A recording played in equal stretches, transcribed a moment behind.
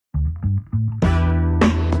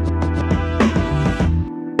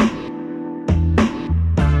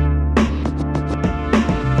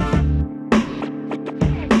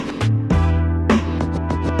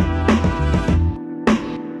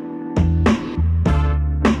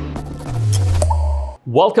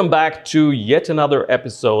Welcome back to yet another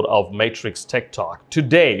episode of Matrickz Tech Talk.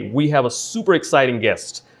 Today, we have a super exciting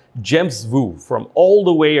guest, James Wu, from all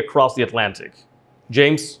the way across the Atlantic.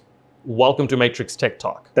 James, welcome to Matrickz Tech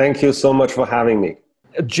Talk. Thank you so much for having me.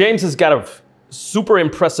 James has got a super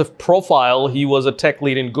impressive profile. He was a tech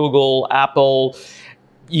lead in Google, Apple,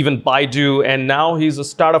 even Baidu, and now he's a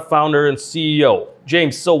startup founder and CEO.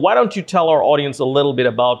 James, so why don't you tell our audience a little bit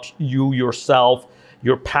about you yourself,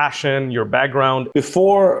 your passion, your background?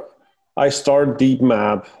 Before I started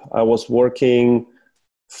DeepMap, I was working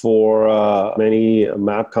for many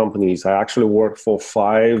map companies. I actually worked for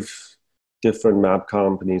 5 different map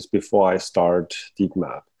companies before I started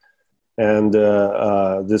DeepMap. And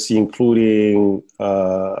this including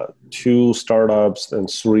 2 startups and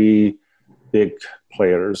 3 big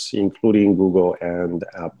players, including Google and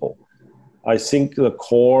Apple. I think the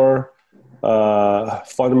core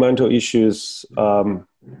fundamental issues, I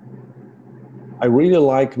really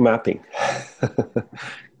like mapping.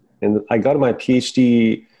 And I got my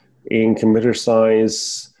PhD in computer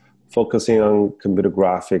science, focusing on computer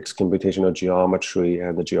graphics, computational geometry,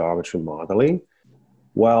 and the geometry modeling.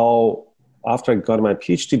 Well, after I got my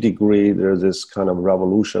PhD degree, there's this kind of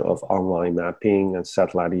revolution of online mapping and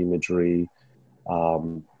satellite imagery,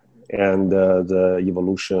 and the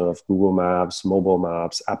evolution of Google Maps, mobile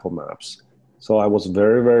maps, Apple Maps. So I was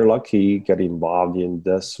very, very lucky getting involved in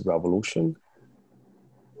this revolution.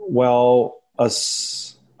 Well,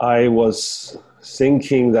 as I was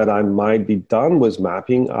thinking that I might be done with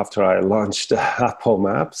mapping after I launched Apple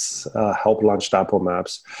Maps, helped launch Apple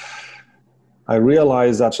Maps, I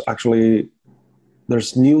realized that actually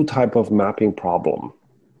there's new type of mapping problem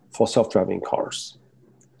for self-driving cars.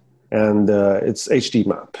 And it's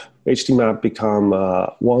HDMap. HDMap become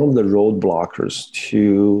one of the roadblockers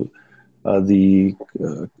to the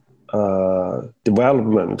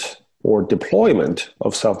development or deployment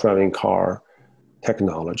of self-driving car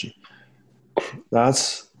technology.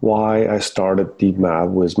 That's why I started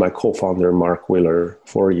DeepMap with my co-founder, Mark Wheeler,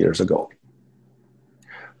 4 years ago.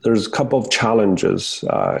 There's a couple of challenges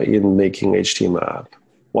in making HDMap.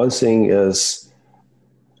 One thing is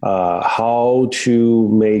how to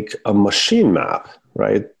make a machine map,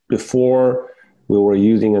 right? Before we were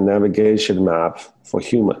using a navigation map for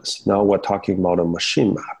humans. Now we're talking about a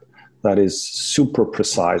machine map that is super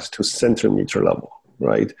precise to centimeter level,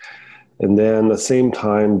 right? And then at the same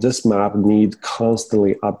time, this map needs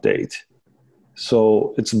constantly update.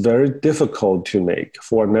 So it's very difficult to make.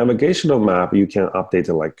 For a navigational map, you can update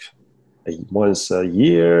it like once a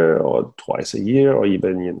year or twice a year, or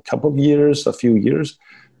even in a couple of years, a few years,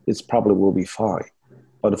 it probably will be fine.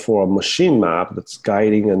 But for a machine map that's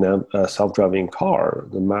guiding a self-driving car,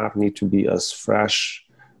 the map needs to be as fresh,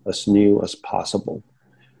 as new as possible.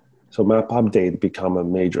 So map update become a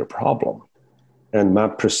major problem. And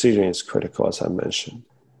map precision is critical, as I mentioned.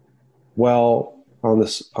 Well, on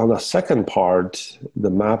the second part,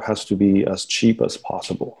 the map has to be as cheap as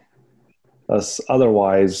possible. As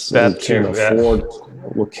otherwise, we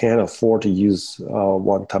can't afford to use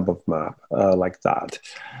one type of map like that.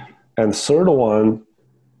 And third one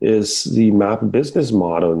is the map business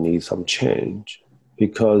model needs some change,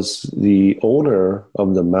 because the owner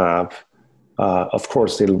of the map, of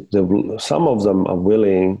course, some of them are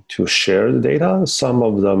willing to share the data. Some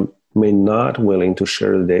of them may not willing to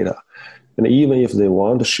share the data. And even if they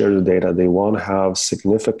want to share the data, they want to have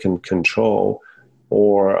significant control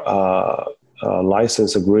or a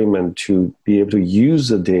license agreement to be able to use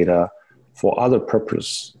the data for other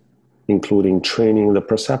purposes, including training the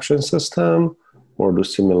perception system or the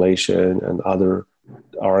simulation and other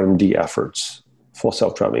R&D efforts for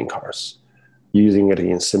self-driving cars, using it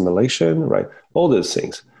in simulation, right? All these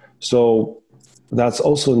things. So that's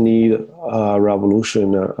also need a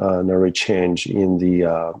revolutionary change in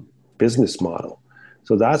the business model.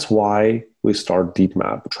 So that's why we start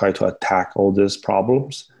DeepMap, try to attack all these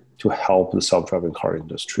problems to help the self-driving car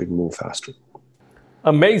industry move faster.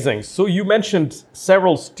 Amazing. So you mentioned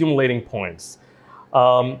several stimulating points.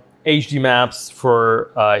 HD maps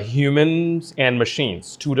for humans and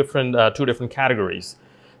machines, two different categories.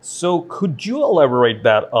 So could you elaborate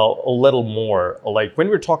that a little more? Like when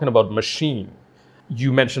we're talking about machine,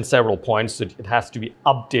 you mentioned several points that it has to be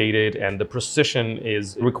updated and the precision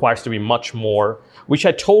requires to be much more, which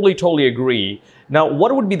I totally agree. Now,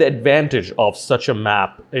 what would be the advantage of such a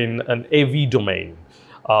map in an AV domain?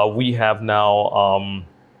 We have now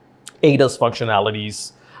ADAS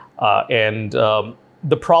functionalities, and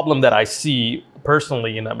the problem that I see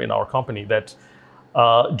personally in our company that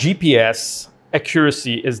GPS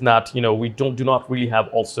accuracy is not, we do not really have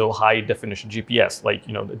also high definition GPS, like,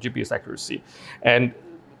 the GPS accuracy. And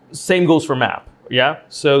same goes for map. Yeah,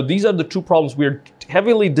 so these are the two problems. We're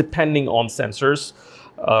heavily depending on sensors,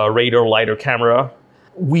 radar, lidar, camera.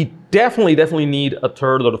 We definitely need a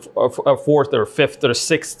third or a fourth or fifth or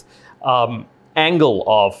sixth angle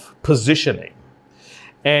of positioning.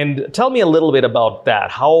 And tell me a little bit about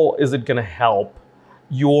that. How is it going to help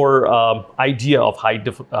your idea of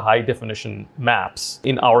high definition maps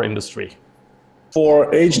in our industry?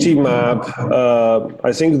 For HD map,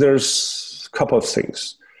 I think there's a couple of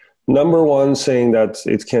things. Number one, saying that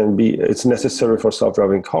it's necessary for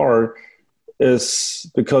self-driving car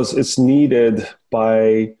is because it's needed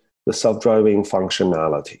by the self-driving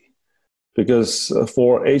functionality. Because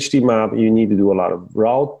for HD map, you need to do a lot of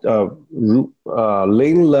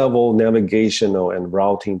lane level navigational and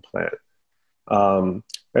routing plan.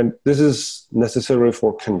 And this is necessary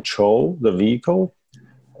for control the vehicle,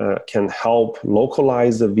 can help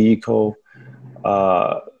localize the vehicle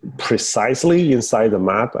precisely inside the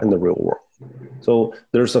map and the real world. So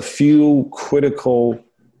there's a few critical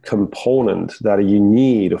components that you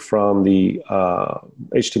need from the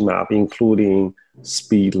HD map, including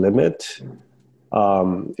speed limit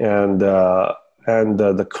and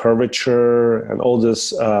the curvature and all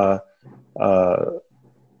this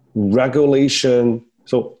regulation.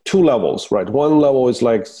 So two levels, right? One level is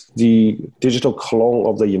like the digital clone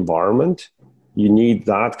of the environment. You need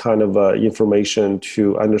that kind of information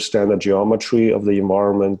to understand the geometry of the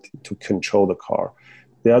environment to control the car.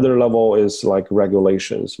 The other level is like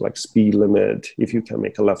regulations, like speed limit, if you can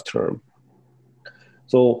make a left turn.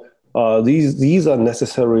 So these are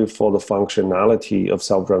necessary for the functionality of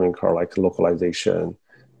self-driving car, like localization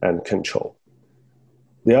and control.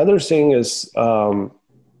 The other thing is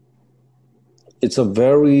it's a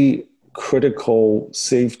very critical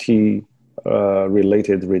safety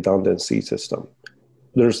related redundancy system.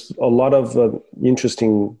 There's a lot of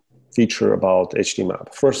interesting feature about HD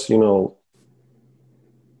map. First,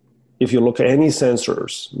 if you look at any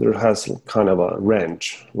sensors, there has kind of a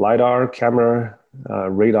range, lidar, camera,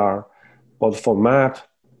 radar. But for map,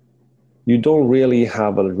 you don't really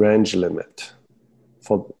have a range limit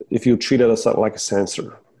if you treat it as like a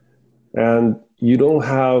sensor. And you don't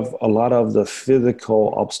have a lot of the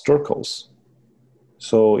physical obstacles.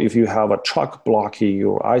 So if you have a truck blocking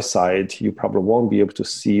your eyesight, you probably won't be able to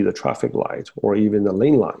see the traffic light or even the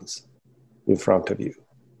lane lines in front of you.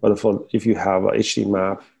 But if you have a HD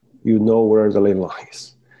map, you know where the lane line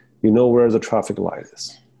is. You know where the traffic light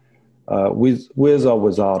is, with or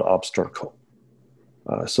without obstacle.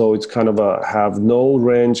 So it's kind of have no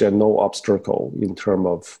range and no obstacle in terms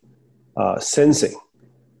of sensing.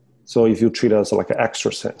 So if you treat it as like an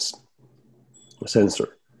extra sensor.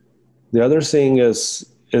 The other thing is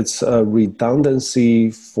it's a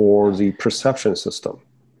redundancy for the perception system.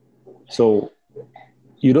 So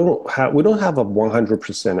we don't have a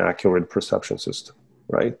 100% accurate perception system,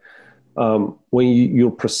 right? When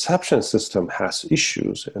your perception system has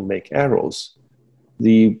issues and make errors,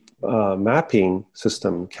 the mapping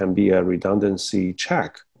system can be a redundancy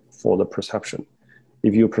check for the perception.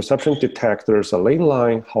 If your perception detects there's a lane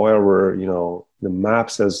line, however, the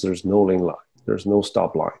map says there's no lane line, there's no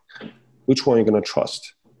stop line. Which one are you going to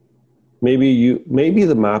trust? Maybe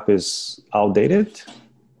the map is outdated.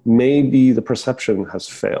 Maybe the perception has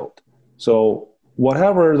failed. So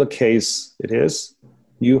whatever the case it is,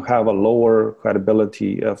 you have a lower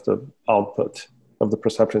credibility of the output of the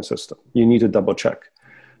perception system. You need to double check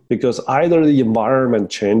because either the environment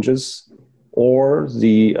changes or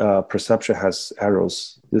the perception has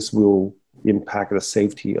errors. This will impact the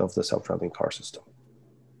safety of the self-driving car system.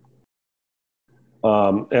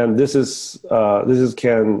 And this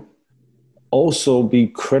can also be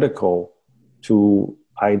critical to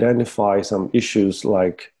identify some issues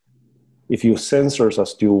like if your sensors are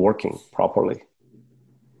still working properly,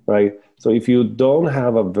 right? So if you don't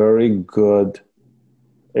have a very good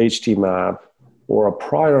HD map or a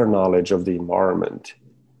prior knowledge of the environment,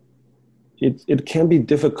 it can be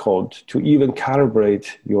difficult to even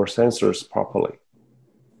calibrate your sensors properly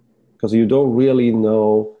because you don't really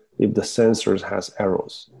know if the sensors has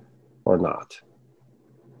errors or not.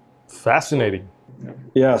 Fascinating.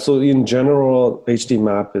 Yeah, so in general, HD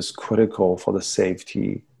map is critical for the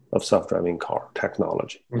safety of self-driving car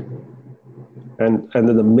technology. And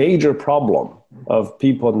then the major problem of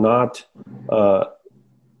people not,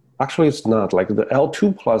 actually it's not, like the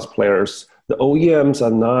L2 plus players, the OEMs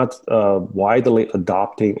are not widely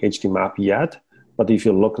adopting HD map yet, but if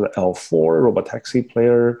you look at the L4 robotaxi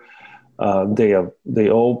player, they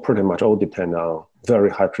all pretty much all depend on very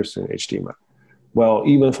high precision HD map. Well,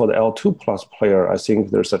 even for the L2 plus player, I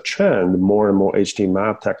think there's a trend, more and more HD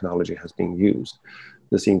map technology has been used.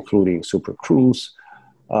 This including Super Cruise.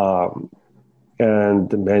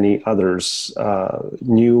 and many others,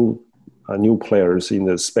 new players in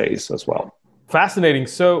this space as well. Fascinating.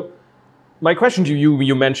 So my question to you,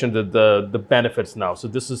 you mentioned the benefits now. So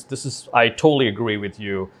this is I totally agree with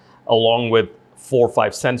you. Along with 4 or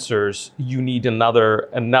 5 sensors, you need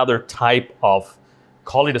another type of,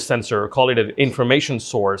 call it a sensor, call it an information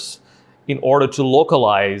source, in order to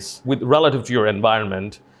localize with relative to your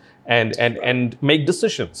environment and make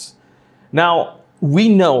decisions. Now, we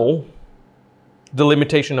know the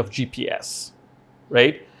limitation of GPS,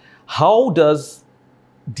 right? How does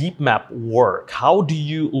DeepMap work? How do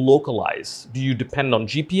you localize? Do you depend on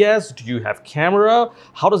GPS? Do you have camera?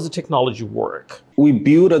 How does the technology work? We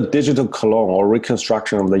build a digital clone or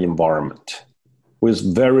reconstruction of the environment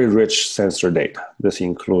with very rich sensor data. This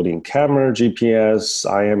including camera, GPS,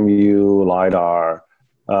 IMU, lidar,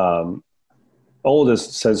 all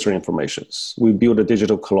this sensor informations. We build a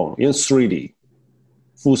digital clone in 3D,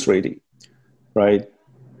 full 3D, right?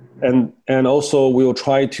 And also we'll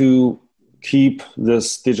try to keep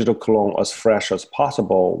this digital clone as fresh as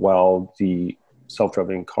possible while the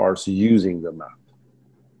self-driving cars using the map.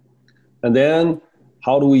 And then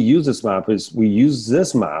how do we use this map is we use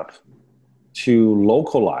this map to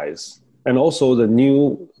localize, and also the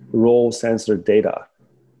new raw sensor data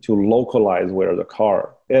to localize where the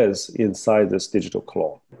car is inside this digital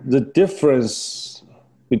clone. The difference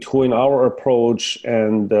between our approach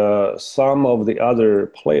and some of the other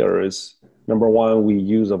players, number one, we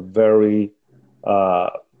use a very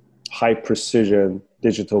high precision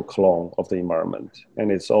digital clone of the environment,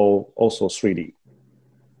 and it's all also 3D.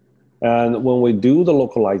 And when we do the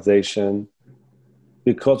localization,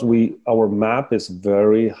 because our map is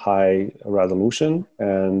very high resolution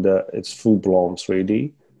and it's full-blown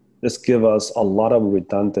 3D, this gives us a lot of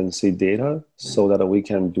redundancy data so that we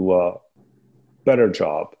can do a better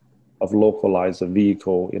job of localize the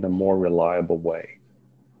vehicle in a more reliable way.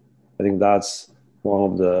 I think that's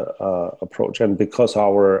one of the approach. And because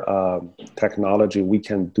our technology, we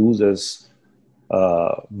can do this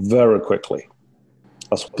very quickly.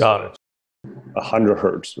 Got it. 100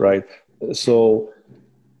 hertz, right? So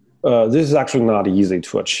this is actually not easy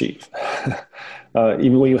to achieve.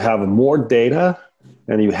 Even when you have more data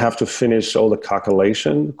and you have to finish all the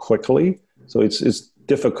calculation quickly, so it's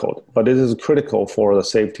difficult, but it is critical for the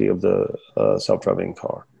safety of the self-driving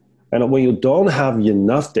car. And when you don't have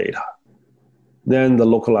enough data, then the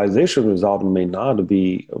localization result may not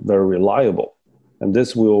be very reliable. And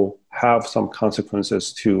this will have some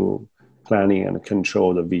consequences to planning and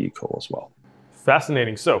control the vehicle as well.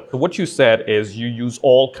 Fascinating. So what you said is you use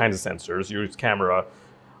all kinds of sensors. You use camera,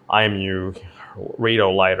 IMU,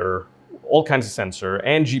 radar, lidar, all kinds of sensor,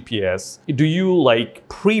 and GPS. Do you like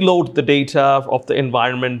preload the data of the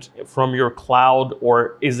environment from your cloud,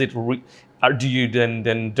 or is it do you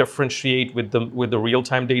then differentiate with the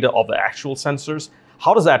real-time data of the actual sensors?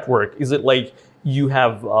 How does that work? Is it like you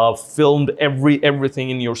have filmed everything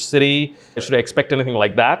in your city? Should I expect anything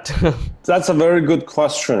like that? That's a very good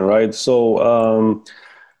question, right? So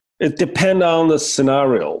it depends on the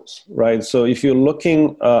scenarios, right? So if you're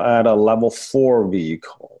looking at a level 4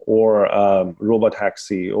 vehicle or a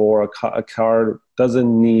robotaxi or a car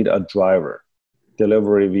doesn't need a driver,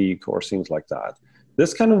 delivery vehicle or things like that.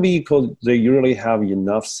 This kind of vehicle, they usually have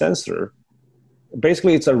enough sensor.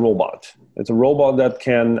 Basically, it's a robot. It's a robot that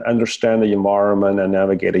can understand the environment and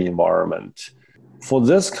navigate the environment. For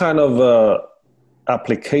this kind of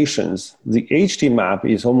applications, the HD map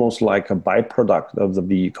is almost like a byproduct of the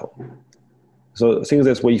vehicle. So think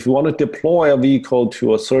this way, if you want to deploy a vehicle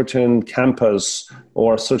to a certain campus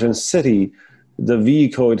or a certain city, the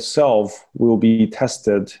vehicle itself will be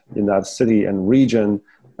tested in that city and region.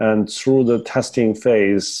 And through the testing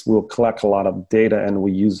phase, we'll collect a lot of data and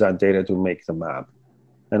we use that data to make the map.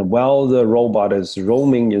 And while the robot is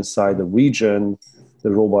roaming inside the region, the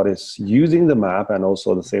robot is using the map and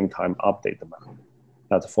also at the same time update the map.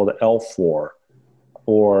 That's for the L4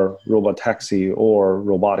 or robotaxi or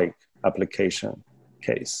robotic application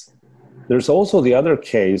case. There's also the other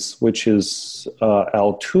case, which is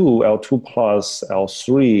L2, L2 plus,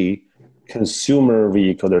 L3, consumer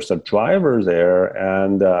vehicle. There's a driver there.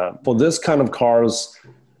 And for this kind of cars,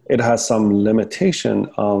 it has some limitation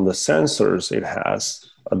on the sensors it has,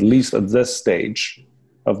 at least at this stage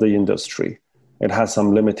of the industry. It has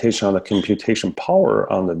some limitation on the computation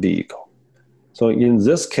power on the vehicle. So in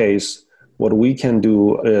this case, what we can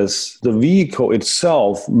do is the vehicle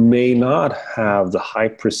itself may not have the high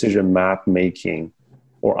precision map making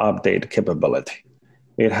or update capability.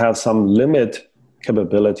 It has some limit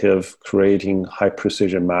capability of creating high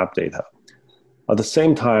precision map data. At the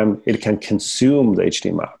same time, it can consume the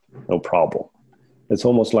HD map, no problem. It's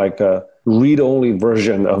almost like read-only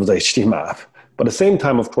version of the HD map. But at the same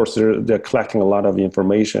time, of course, they're collecting a lot of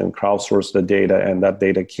information, crowdsource the data, and that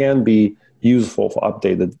data can be useful for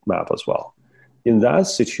updated map as well. In that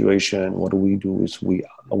situation, what we do is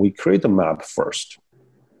we create the map first,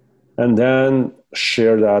 and then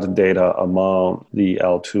share that data among the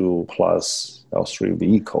L2 plus L3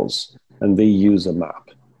 vehicles, and they use a map,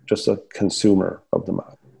 just a consumer of the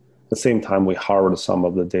map. At the same time, we harvest some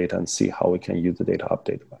of the data and see how we can use the data to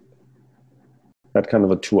update the map. That kind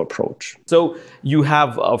of a two approach. So you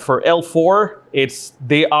have for L4,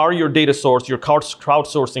 they are your data source. You're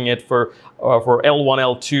crowdsourcing it for L1,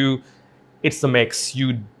 L2. It's a mix.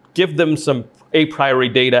 You give them some a priori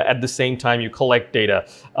data at the same time you collect data.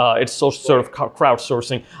 It's sort of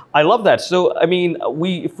crowdsourcing. I love that. So I mean,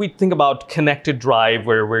 if we think about connected drive,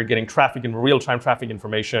 where we're getting traffic and real-time traffic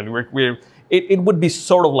information, it would be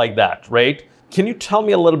sort of like that, right? Can you tell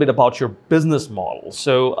me a little bit about your business model?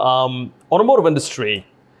 So automotive industry,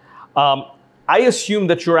 I assume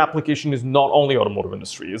that your application is not only automotive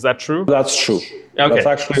industry. Is that true? That's true. Okay. That's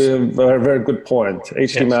actually a very, very good point.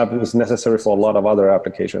 HD map is necessary for a lot of other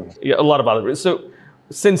applications. Yeah, a lot of other. So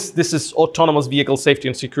since this is Autonomous Vehicle Safety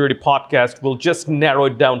and Security podcast, we'll just narrow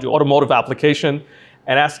it down to automotive application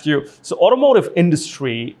and ask you, so automotive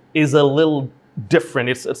industry is a little different.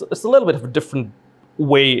 It's a little bit of a different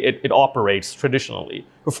way it operates traditionally.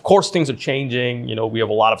 Of course, things are changing. You know, we have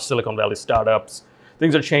a lot of Silicon Valley startups.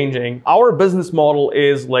 Things are changing. Our business model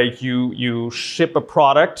is like you ship a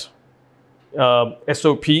product,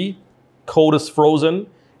 SOP, code is frozen,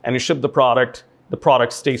 and you ship the product. The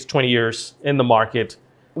product stays 20 years in the market.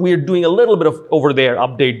 We are doing a little bit of over-there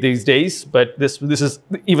update these days, but this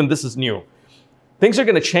is new. Things are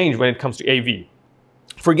going to change when it comes to AV.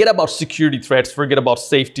 Forget about security threats. Forget about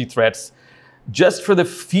safety threats. Just for the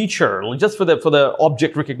feature, just for the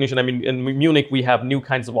object recognition. I mean, in Munich, we have new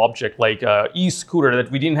kinds of object like e-scooter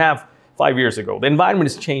that we didn't have 5 years ago. The environment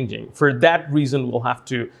is changing. For that reason, we'll have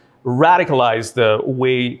to radicalize the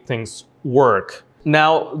way things work.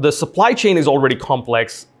 Now, the supply chain is already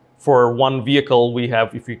complex. For one vehicle, we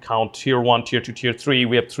have, if we count tier 1, tier 2, tier 3,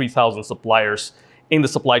 we have 3,000 suppliers in the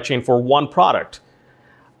supply chain for one product.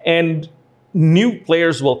 And new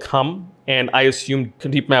players will come, and I assume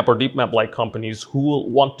DeepMap or DeepMap-like companies who will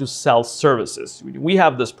want to sell services. We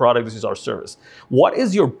have this product, this is our service. What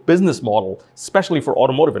is your business model, especially for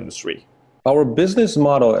automotive industry? Our business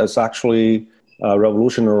model is actually a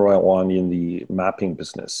revolutionary one in the mapping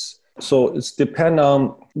business. So it's depend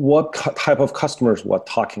on what type of customers we're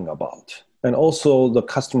talking about. And also the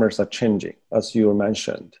customers are changing, as you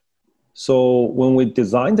mentioned. So when we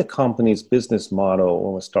design the company's business model,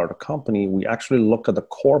 when we start a company, we actually look at the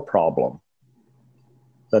core problem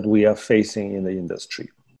that we are facing in the industry.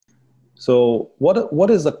 So what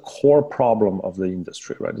is the core problem of the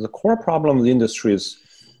industry, right? The core problem of the industry is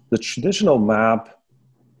the traditional map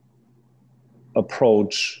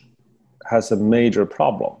approach has a major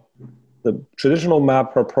problem. The traditional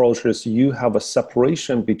map approach is you have a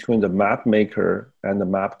separation between the map maker and the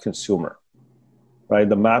map consumer. Right,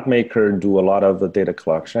 the map maker do a lot of the data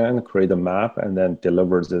collection, create a map, and then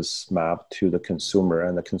delivers this map to the consumer,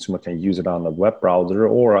 and the consumer can use it on a web browser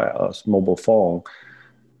or a mobile phone.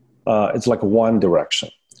 It's like one direction.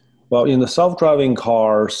 Well, in the self-driving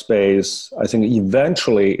car space, I think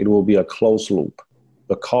eventually it will be a closed loop.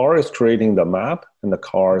 The car is creating the map, and the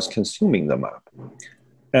car is consuming the map.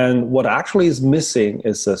 And what actually is missing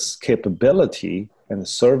is this capability and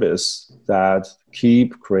service that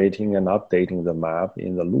keep creating and updating the map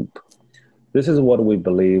in the loop. This is what we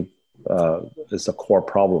believe is a core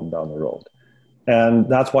problem down the road. And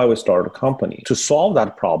that's why we started a company. To solve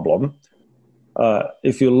that problem,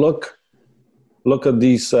 if you look at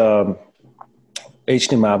these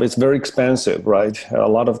HD map, it's very expensive, right? A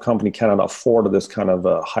lot of companies cannot afford this kind of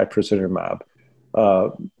a high precision map.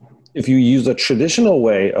 If you use a traditional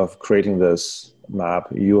way of creating this map,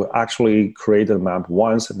 you actually create a map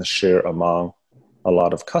once and share among a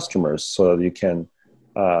lot of customers so that you can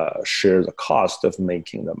share the cost of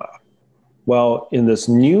making the map. Well, in this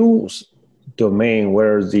new domain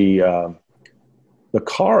where the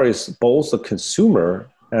car is both the consumer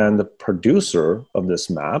and the producer of this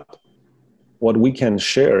map, what we can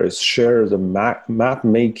share is the map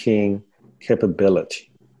making capability,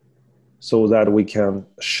 so that we can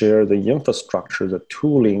share the infrastructure, the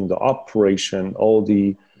tooling, the operation, all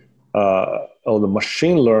the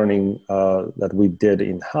machine learning that we did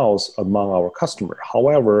in-house among our customer.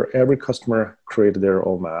 However, every customer create their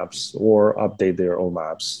own maps or update their own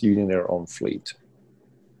maps using their own fleet.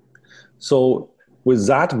 So with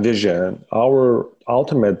that vision, our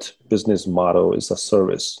ultimate business model is a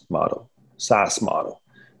service model, SaaS model.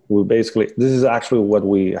 this is actually what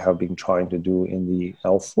we have been trying to do in the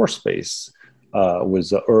L4 space with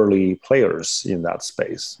the early players in that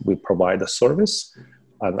space. We provide a service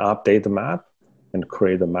and update the map and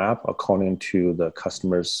create the map according to the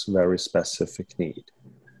customer's very specific need.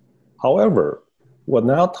 However, we're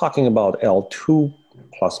now talking about L2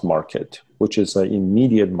 plus market, which is an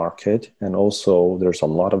immediate market, and also there's a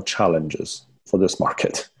lot of challenges for this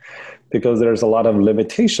market because there's a lot of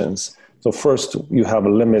limitations. So first, you have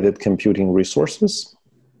limited computing resources,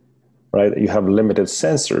 right? You have limited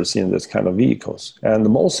sensors in this kind of vehicles. And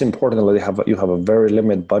most importantly, you have a very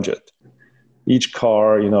limited budget. Each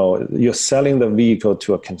car, you're selling the vehicle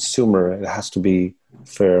to a consumer, it has to be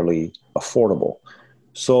fairly affordable.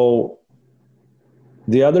 So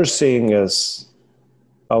the other thing is,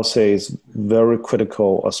 I'll say is very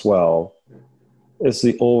critical as well, is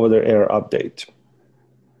the over-the-air update.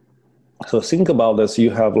 So think about this,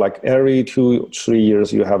 you have like every 2-3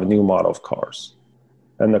 years, you have a new model of cars.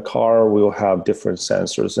 And the car will have different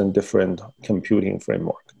sensors and different computing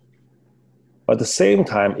framework. At the same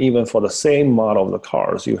time, even for the same model of the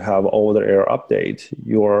cars, you have over-the-air update,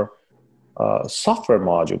 your software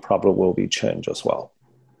module probably will be changed as well.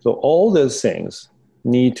 So all these things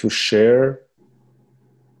need to share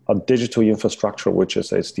a digital infrastructure, which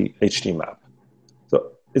is HD map.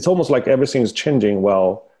 So it's almost like everything is changing.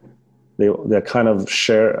 Well, they kind of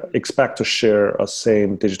expect to share a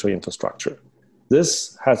same digital infrastructure.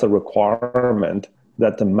 This has a requirement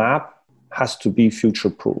that the map has to be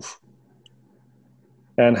future-proof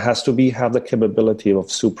and has to have the capability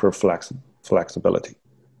of super flexibility.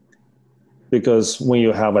 Because when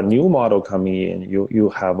you have a new model coming in, you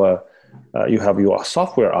have your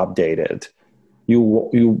software updated,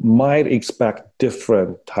 you might expect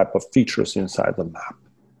different type of features inside the map.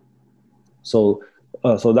 So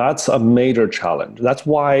that's a major challenge. That's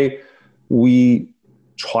why we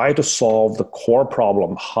try to solve the core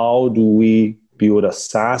problem. How do we build a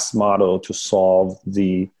SaaS model to solve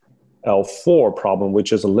the L4 problem,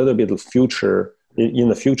 which is a little bit in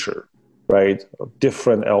the future, right?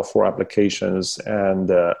 Different L4 applications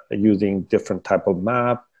and using different type of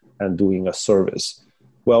map and doing a service.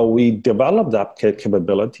 Well, we developed that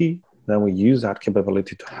capability, then we use that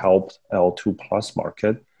capability to help L2 plus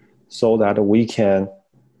market so that we can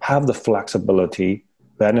have the flexibility,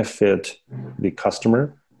 benefit the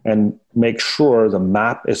customer, and make sure the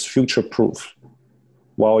map is future-proof.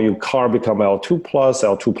 While your car become L2 plus,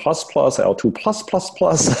 L2 plus plus, L2 plus plus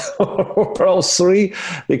plus, or L3,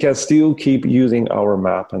 they can still keep using our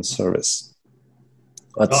map and service.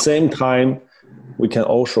 At the same time, we can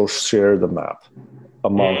also share the map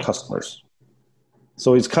among customers.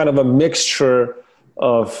 So it's kind of a mixture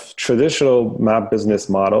of traditional map business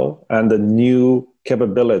model and the new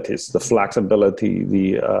capabilities, the flexibility,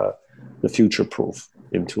 the future-proof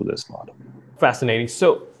into this model. Fascinating.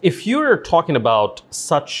 So if you're talking about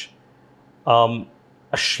such a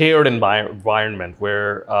shared environment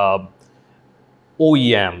where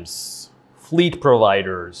OEMs, fleet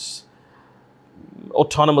providers,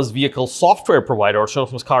 autonomous vehicle software providers,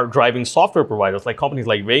 autonomous car driving software providers like companies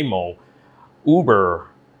like Waymo, Uber,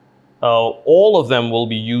 all of them will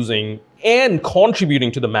be using and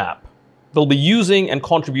contributing to the map. They'll be using and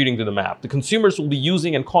contributing to the map. The consumers will be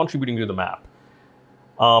using and contributing to the map.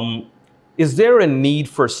 Is there a need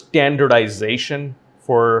for standardization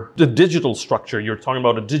for the digital structure? You're talking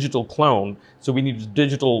about a digital clone, so we need a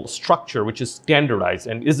digital structure which is standardized.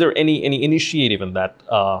 And is there any initiative in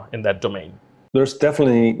that domain? There's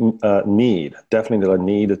definitely a need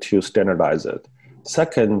to standardize it.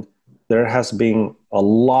 Second, there has been a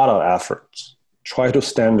lot of efforts try to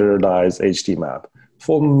standardize HD map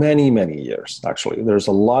for many, many years, actually. There's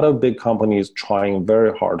a lot of big companies trying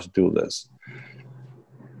very hard to do this.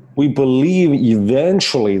 We believe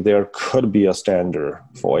eventually there could be a standard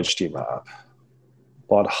for HD map,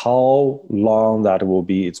 but how long that will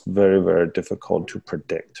be, it's very, very difficult to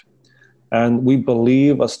predict. And we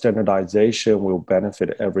believe a standardization will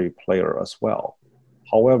benefit every player as well.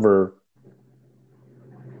 However,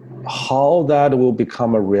 how that will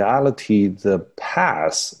become a reality, the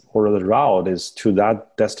path or the route is to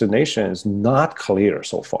that destination is not clear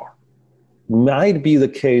so far. Might be the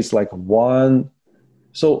case like one.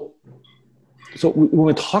 So when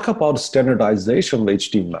we talk about standardization of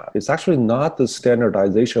HD map, it's actually not the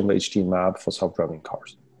standardization of HD map for self-driving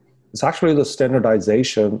cars. It's actually the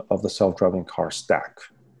standardization of the self-driving car stack.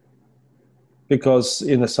 Because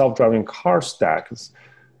in the self-driving car stack,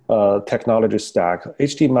 technology stack,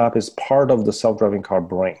 HD map is part of the self-driving car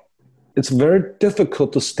brain. It's very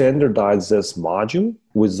difficult to standardize this module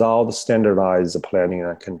without standardize the planning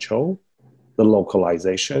and control, the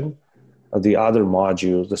localization, the other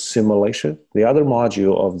module, the simulation, the other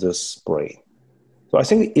module of this brain. So I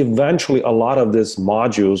think eventually a lot of these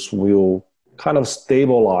modules will kind of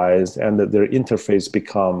stabilize and that their interface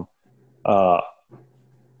become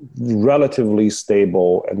relatively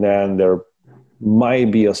stable, and then there might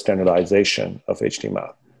be a standardization of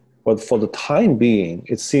HDMap. But for the time being,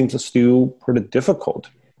 it seems still pretty difficult,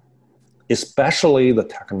 especially the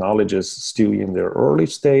technology is still in their early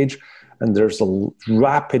stage, and there's a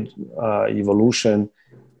rapid evolution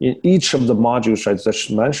in each of the modules I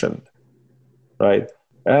just mentioned, right?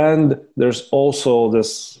 And there's also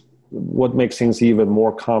this, what makes things even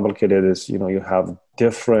more complicated is, you have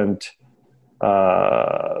different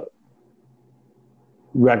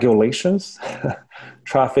regulations,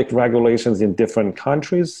 traffic regulations in different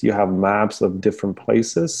countries. You have maps of different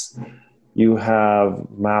places. You have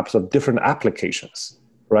maps of different applications,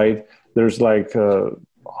 right? There's like a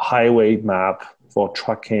highway map for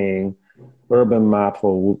trucking, urban map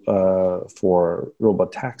for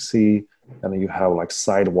robot taxi, and then you have like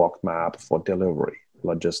sidewalk map for delivery,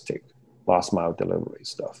 logistic, last mile delivery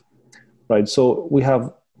stuff, right? So we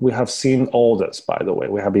have seen all this, by the way.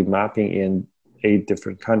 We have been mapping in 8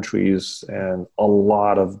 different countries and a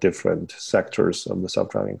lot of different sectors of the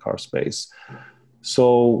self-driving car space.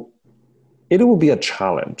 So it will be a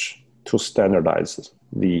challenge to standardize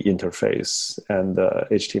the interface and the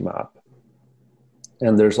HDMap.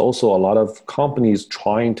 And there's also a lot of companies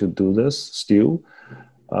trying to do this still,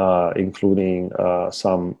 including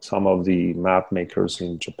some of the map makers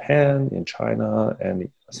in Japan, in China, and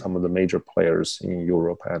some of the major players in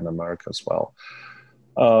Europe and America as well.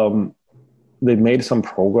 They made some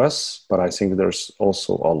progress, but I think there's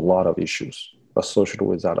also a lot of issues associated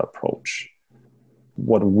with that approach.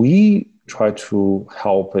 What we try to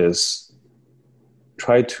help is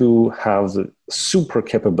try to have the super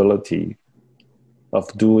capability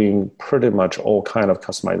of doing pretty much all kind of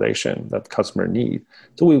customization that customer need.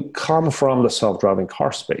 So we come from the self-driving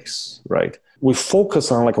car space, right? We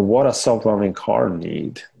focus on like what a self-driving car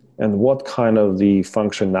need and what kind of the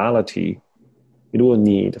functionality it will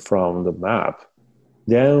need from the map.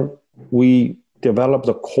 Then we develop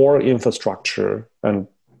the core infrastructure and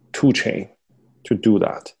tool chain to do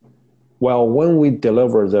that. Well, when we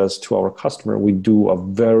deliver this to our customer, we do a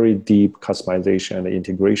very deep customization and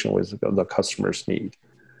integration with the customer's need.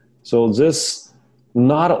 So this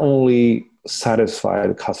not only satisfies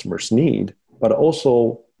the customer's need, but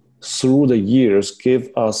also through the years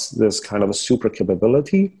give us this kind of a super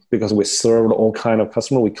capability because we served all kind of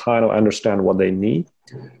customers. We kind of understand what they need.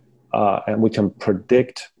 And we can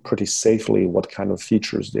predict pretty safely what kind of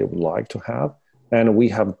features they would like to have. And we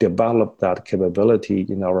have developed that capability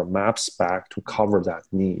in our map spec to cover that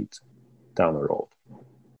need down the road.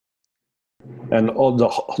 And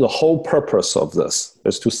the whole purpose of this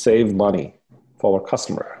is to save money for our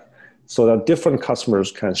customer so that different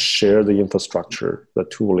customers can share the infrastructure, the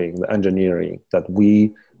tooling, the engineering that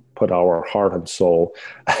we put our heart and soul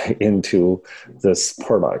into this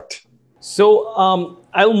product. So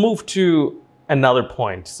I'll move to another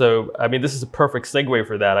point. So, I mean, this is a perfect segue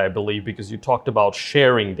for that, I believe, because you talked about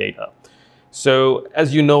sharing data. So,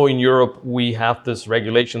 as you know, in Europe, we have this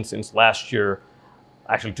regulation since last year,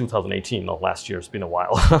 actually 2018, not last year, it's been a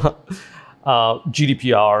while,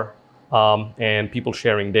 GDPR and people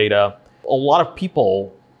sharing data. A lot of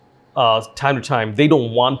people, time to time, they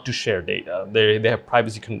don't want to share data. They have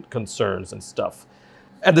privacy concerns and stuff.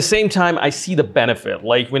 At the same time, I see the benefit.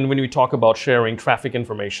 Like when we talk about sharing traffic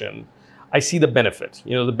information, I see the benefit.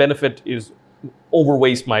 The benefit is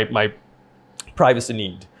overweighs my privacy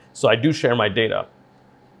need. So I do share my data.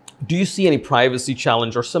 Do you see any privacy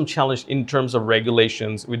challenge or some challenge in terms of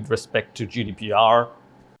regulations with respect to GDPR?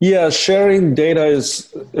 Yeah, sharing data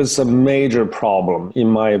is a major problem, in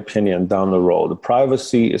my opinion, down the road.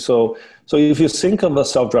 Privacy, so if you think of a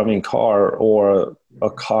self-driving car or a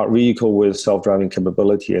car vehicle with self-driving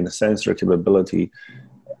capability and sensor capability,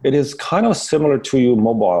 it is kind of similar to your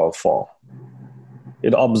mobile phone.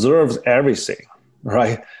 It observes everything,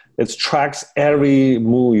 right? It tracks every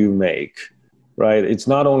move you make, right? It's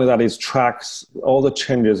not only that, it tracks all the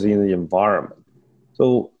changes in the environment.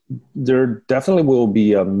 So there definitely will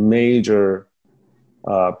be a major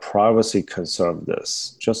privacy concern with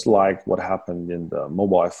this, just like what happened in the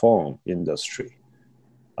mobile phone industry.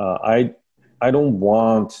 I don't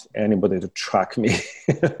want anybody to track me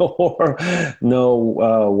or know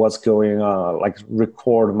what's going on, like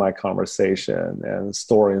record my conversation and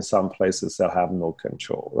store in some places that have no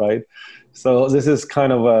control, right? So this is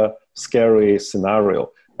kind of a scary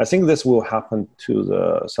scenario. I think this will happen to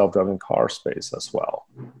the self-driving car space as well.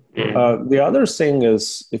 The other thing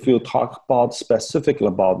is, if you talk about specifically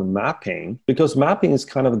about the mapping, because mapping is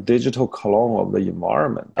kind of a digital clone of the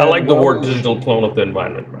environment. I like the word digital clone of the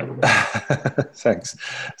environment, right? Thanks.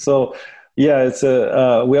 So yeah,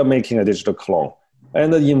 we are making a digital clone.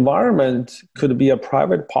 And the environment could be a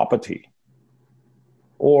private property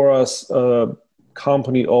or a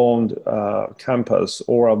company-owned campus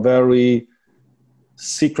or a very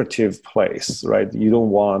secretive place, right? You don't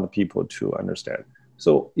want people to understand.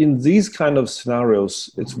 So in these kind of scenarios,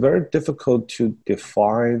 it's very difficult to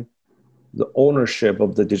define the ownership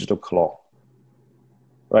of the digital clone,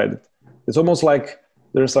 right? It's almost like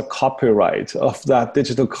there's a copyright of that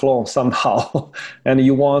digital clone somehow. And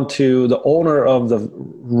the owner of the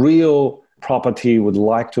real property would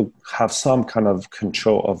like to have some kind of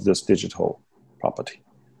control of this digital property.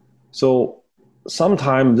 So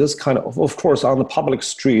sometimes this kind of course, on the public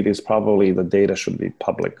street is probably the data should be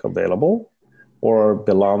public available or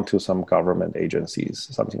belong to some government agencies,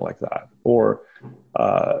 something like that. Or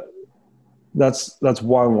that's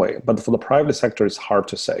one way. But for the private sector, it's hard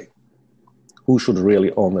to say who should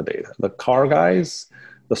really own the data. The car guys,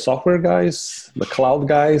 the software guys, the cloud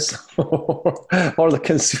guys, or the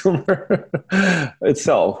consumer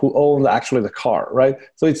itself who owns actually the car, right?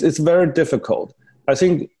 So it's very difficult. I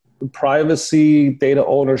think privacy, data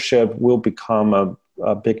ownership will become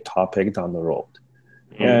a big topic down the road.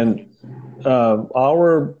 And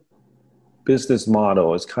our business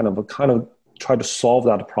model is kind of try to solve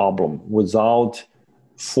that problem without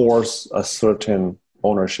force a certain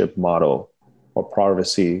ownership model or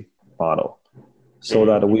privacy model, so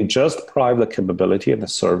that we just provide the capability and the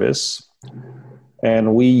service,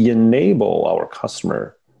 and we enable our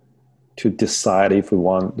customer to decide if they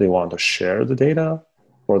want to share the data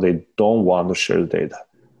or they don't want to share the data.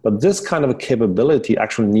 But this kind of capability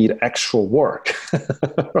actually need extra work,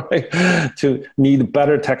 right? To need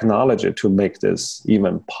better technology to make this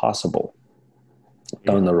even possible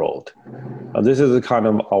down the road. This is the kind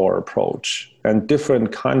of our approach. And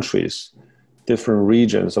different countries, different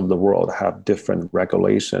regions of the world have different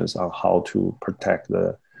regulations on how to protect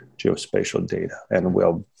the geospatial data. And we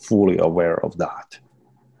are fully aware of that.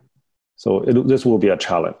 So this will be a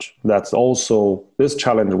challenge. This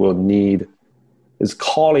challenge is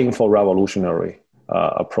calling for revolutionary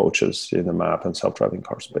approaches in the map and self-driving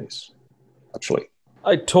car space, actually.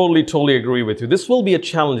 I totally agree with you. This will be a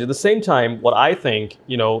challenge. At the same time, what I think,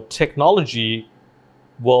 technology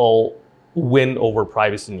will win over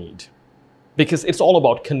privacy need, because it's all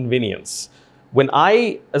about convenience. When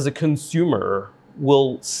I, as a consumer,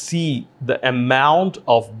 will see the amount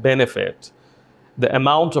of benefit, the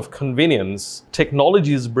amount of convenience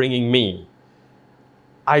technology is bringing me,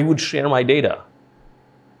 I would share my data.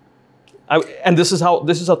 And this is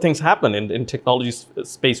how things happen in technology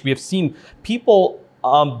space. We have seen people,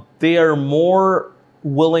 they are more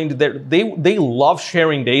willing to, they love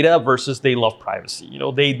sharing data versus they love privacy.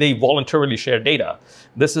 They voluntarily share data.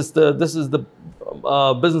 This is the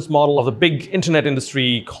business model of the big internet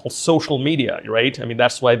industry called social media, right? I mean,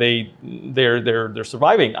 that's why they're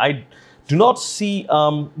surviving. I do not see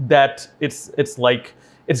that it's going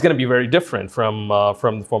to be very different from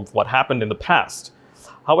what happened in the past.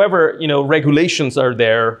 However, regulations are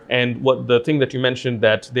there, and what the thing that you mentioned,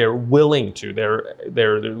 that they're willing to,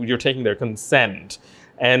 you're taking their consent,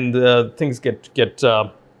 and things get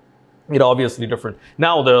obviously different.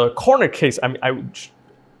 Now, the corner case,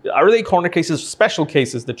 are they corner cases, special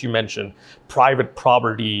cases that you mentioned, private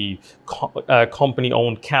property,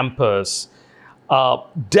 company-owned campus?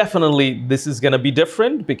 Definitely, this is going to be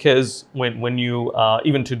different, because when you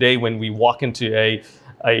even today, when we walk into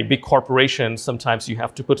a big corporation, sometimes you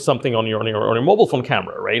have to put something on your mobile phone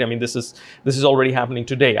camera, right? I mean, this is already happening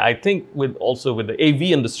today. I think with the AV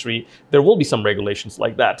industry, there will be some regulations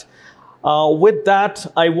like that. With that,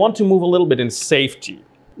 I want to move a little bit in safety.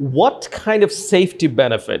 What kind of safety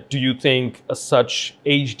benefit do you think such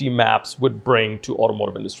HD maps would bring to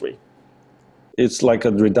automotive industry? It's like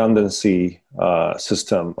a redundancy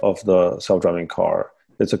system of the self-driving car.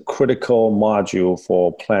 It's a critical module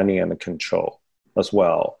for planning and control as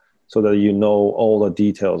well, so that you know all the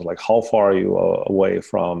details, like how far are you away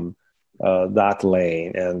from that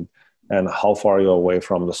lane, and how far are you away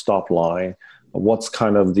from the stop line, what's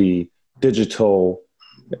kind of the digital,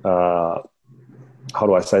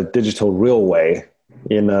 digital railway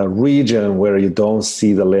in a region where you don't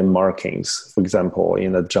see the lane markings, for example,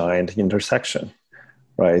 in a giant intersection,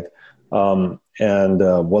 right? And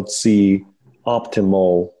what's the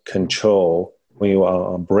optimal control when you're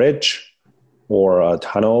on a bridge or a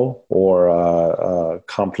tunnel or a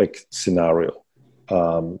complex scenario?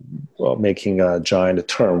 making a giant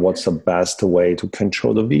turn. What's the best way to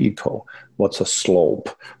control the vehicle? What's the slope,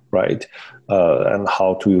 right? And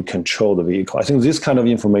how do you control the vehicle? I think this kind of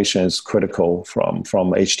information is critical from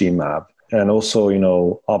HD map. And also,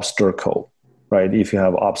 obstacle, right? If you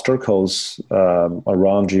have obstacles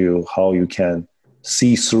around you, how you can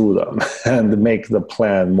see through them and make the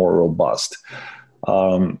plan more robust.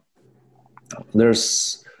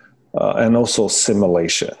 There's and also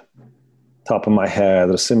simulation. Top of my head,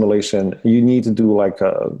 the simulation, you need to do like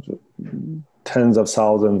tens of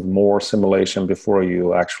thousands more simulation before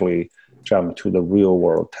you actually jump to the real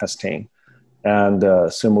world testing. And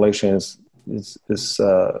simulation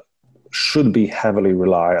should be heavily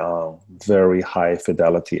rely on very high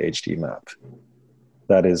fidelity HD map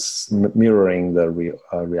that is mirroring the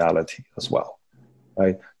reality as well,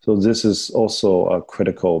 right? So this is also a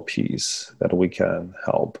critical piece that we can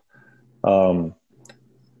help. And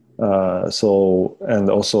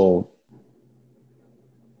also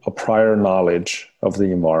a prior knowledge of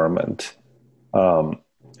the environment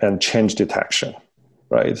and change detection,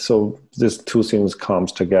 right? So these two things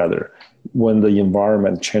comes together. When the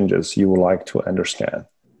environment changes, you would like to understand.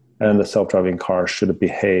 And the self-driving car should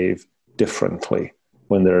behave differently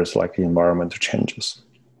when there's like environmental changes.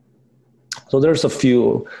 So there's a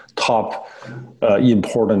few top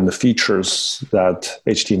important features that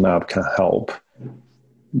HD map can help.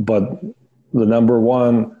 But the number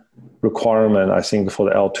one requirement, I think, for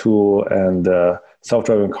the L2 and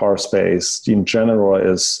self-driving car space in general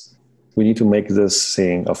is we need to make this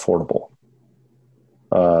thing affordable.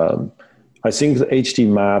 I think the HD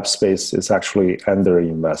map space is actually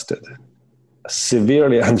underinvested,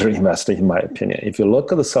 severely underinvested in my opinion. If you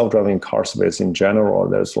look at the self-driving car space in general,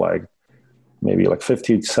 there's like maybe like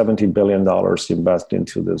 $50–70 billion invested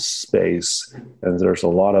into this space. And there's a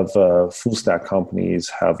lot of full stack companies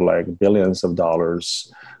have like billions of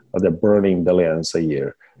dollars. They're burning billions a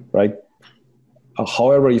year, right?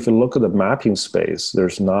 However, if you look at the mapping space,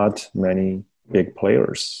 there's not many big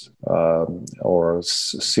players or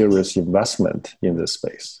serious investment in this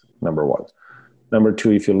space, number one. Number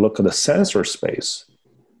two, if you look at the sensor space,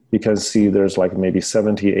 you can see there's like maybe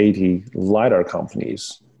 70–80 lidar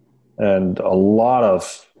companies and a lot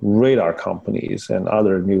of radar companies and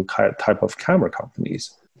other new type of camera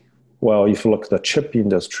companies. Well, if you look at the chip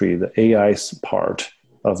industry, the AI part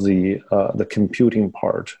of the computing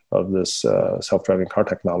part of this self-driving car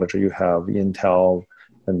technology, you have Intel,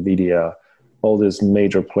 NVIDIA, all these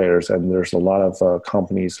major players, and there's a lot of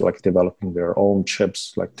companies like developing their own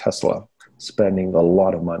chips, like Tesla, spending a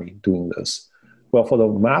lot of money doing this. Well, for the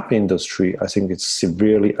map industry, I think it's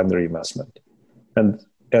severely underinvestment.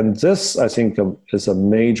 And this, I think, is a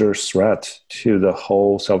major threat to the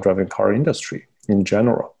whole self-driving car industry in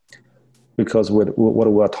general. Because what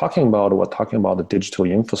we're talking about the digital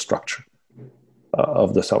infrastructure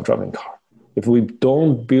of the self-driving car. If we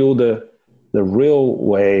don't build the real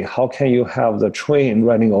way, how can you have the train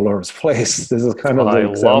running all over the place? This is kind of the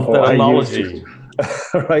example I love that analogy.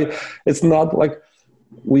 Right? It's not like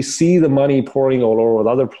we see the money pouring all over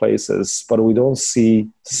other places, but we don't see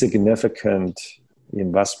significant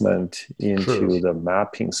investment into the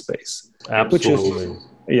mapping space. Absolutely.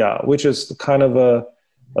 Which is kind of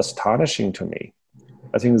astonishing to me.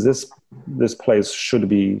 I think this place should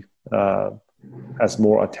be has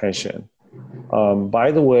more attention.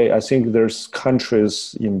 By the way, I think there's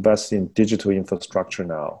countries invest in digital infrastructure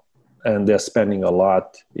now, and they're spending a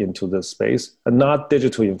lot into this space, and not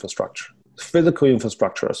digital infrastructure, physical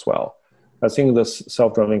infrastructure as well. I think the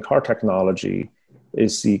self-driving car technology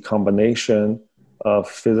is the combination of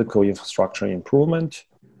physical infrastructure improvement,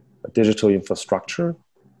 digital infrastructure,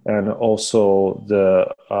 and also the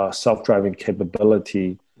self-driving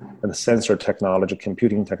capability and the sensor technology,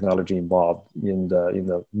 computing technology involved in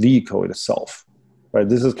the vehicle itself. Right?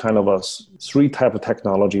 This is kind of a three type of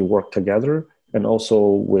technology work together, and also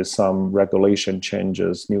with some regulation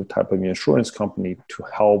changes, new type of insurance company to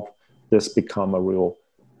help this become a real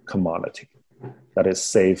commodity that is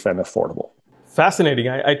safe and affordable. Fascinating.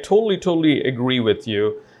 I totally agree with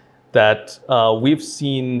you that we've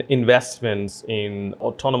seen investments in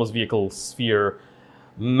autonomous vehicle sphere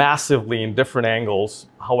massively in different angles.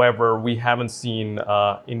 However, we haven't seen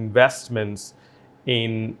investments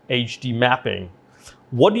in HD mapping.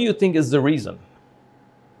 What do you think is the reason?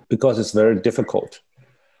 Because it's very difficult.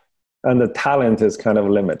 And the talent is kind of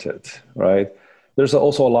limited, right? There's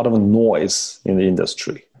also a lot of noise in the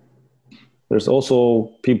industry. There's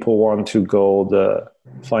also people want to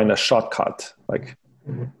find a shortcut, like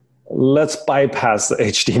let's bypass the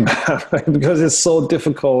HD map, right? Because it's so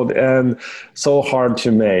difficult and so hard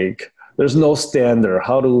to make. there's no standard.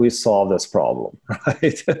 How do we solve this problem,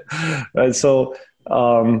 right? Right. So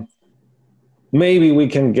maybe we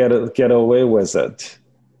can get away with it.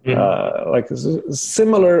 Like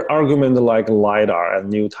similar argument like lidar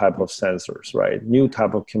and new type of sensors, right? New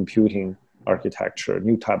type of computing architecture,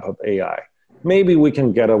 new type of AI. Maybe we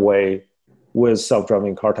can get away with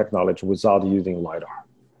self-driving car technology without using lidar,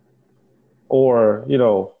 or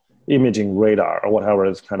imaging radar or whatever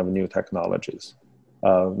is kind of new technologies.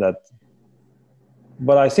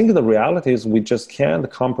 But I think the reality is we just can't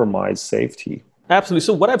compromise safety. Absolutely.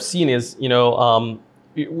 So what I've seen is,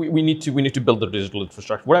 we need to build the digital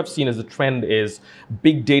infrastructure. What I've seen is the trend is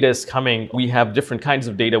big data is coming. We have different kinds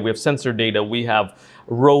of data. We have sensor data. We have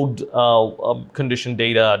road condition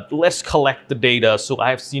data. Let's collect the data. So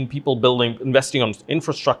I've seen people investing on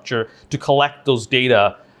infrastructure to collect those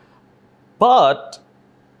data. But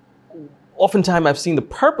oftentimes I've seen the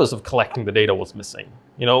purpose of collecting the data was missing.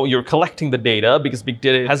 You're collecting the data because big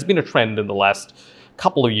data has been a trend in the last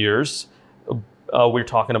couple of years. We're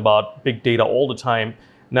talking about big data all the time.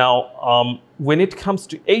 Now, when it comes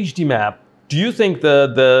to HD map, do you think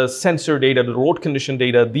the sensor data, the road condition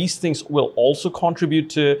data, these things will also contribute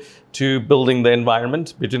to building the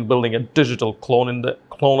environment, between building a digital clone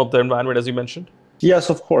of the environment, as you mentioned?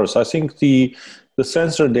 Yes, of course. I think the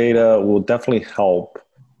sensor data will definitely help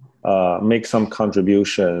make some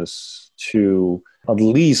contributions to at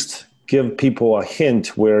least give people a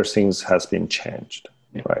hint where things has been changed,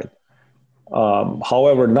 right?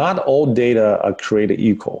 However, not all data are created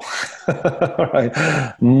equal. Right?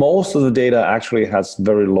 Most of the data actually has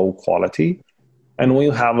very low quality. And when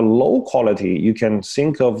you have a low quality, you can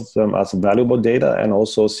think of them as valuable data and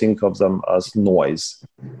also think of them as noise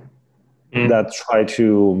that try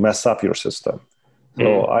to mess up your system.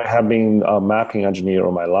 So I have been a mapping engineer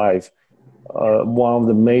all my life. One of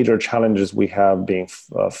the major challenges we have been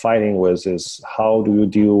fighting with is how do you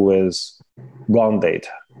deal with wrong data?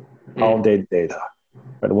 Outdated data,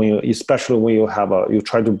 but especially when you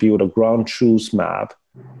try to build a ground truth map,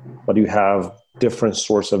 but you have different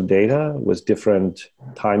source of data with different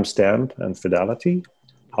timestamp and fidelity.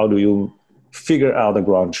 How do you figure out the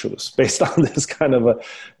ground truth based on this kind of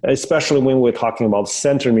especially when we're talking about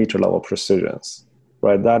centimeter level precisions,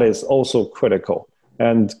 right? That is also critical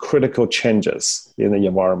and critical changes in the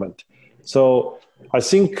environment. So I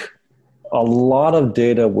think a lot of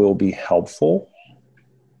data will be helpful,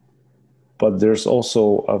 but there's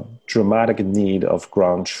also a dramatic need of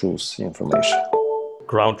ground truth information.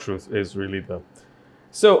 Ground truth is really the...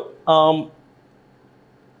 So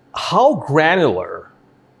how granular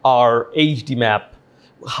are HD map?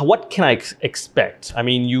 What can I expect? I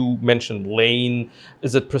mean, you mentioned lane.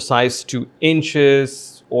 Is it precise to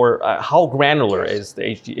inches? Or how granular is the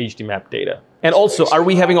HD map data? And also, are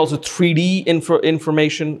we having also 3D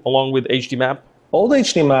information along with HD map? All the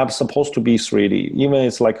HD maps supposed to be 3D, even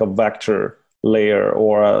it's like a vector layer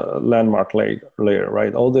or a landmark layer,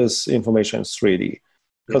 right? All this information is 3D,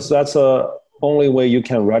 because that's the only way you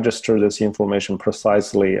can register this information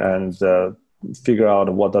precisely and figure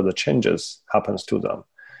out what are the changes happens to them.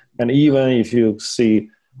 And even if you see,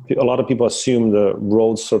 a lot of people assume the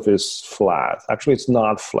road surface flat. Actually, it's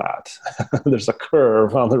not flat. There's a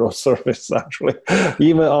curve on the road surface, actually.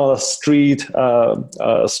 Even on a street,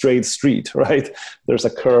 straight street, right? There's a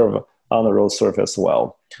curve on the road surface as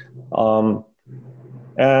well.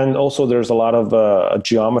 And also there's a lot of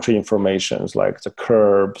geometry informations like the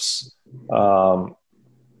curbs and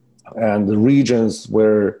the regions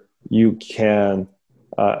where you can,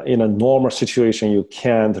 in a normal situation, you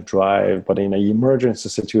can't drive, but in an emergency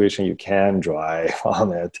situation, you can drive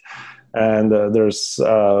on it. And there's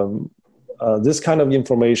this kind of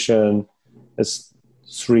information is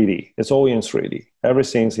 3D. It's all in 3D.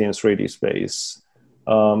 Everything's in 3D space.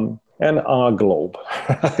 And on a globe,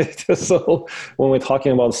 right? So when we're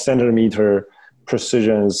talking about centimeter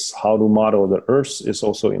precisions, how to model the Earth is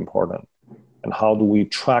also important. And how do we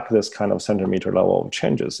track this kind of centimeter level of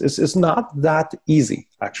changes? It's not that easy,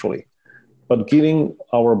 actually. But given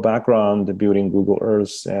our background building Google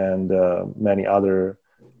Earth and many other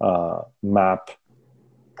map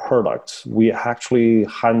products, we actually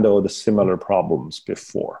handled similar problems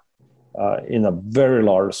before in a very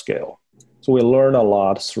large scale. So we learn a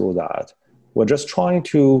lot through that. We're just trying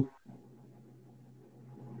to,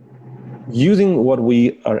 using what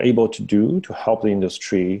we are able to do to help the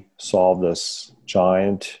industry solve this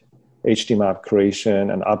giant HD map creation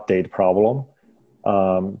and update problem,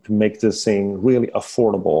 to make this thing really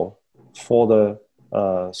affordable for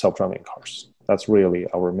the self-driving cars. That's really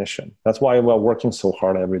our mission. That's why we're working so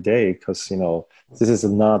hard every day, because this is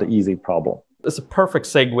not an easy problem. It's a perfect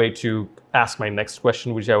segue to ask my next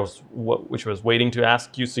question, which I was waiting to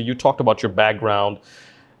ask you. So you talked about your background.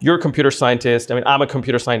 You're a computer scientist. I mean, I'm a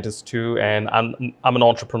computer scientist too, and I'm an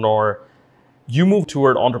entrepreneur. You moved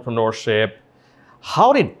toward entrepreneurship.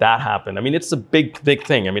 How did that happen? I mean, it's a big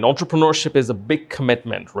thing. I mean, entrepreneurship is a big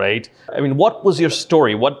commitment, right? I mean, what was your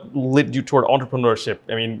story? What led you toward entrepreneurship?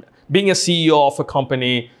 I mean, being a CEO of a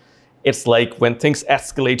company, it's like when things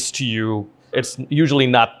escalates to you, it's usually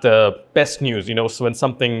not the best news, So when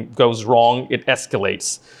something goes wrong, it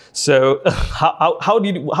escalates. So how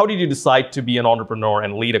did you decide to be an entrepreneur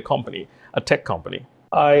and lead a company, a tech company?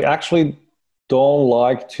 I actually don't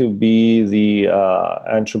like to be the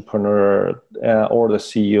entrepreneur or the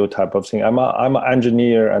CEO type of thing. I'm an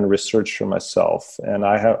engineer and researcher myself, and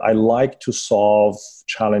I like to solve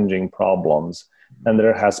challenging problems. And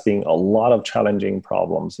there has been a lot of challenging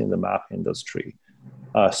problems in the map industry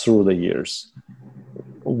through the years.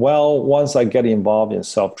 Well, once I get involved in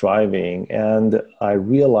self-driving, and I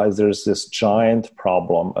realize there's this giant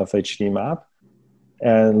problem of HD map,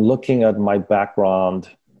 and looking at my background,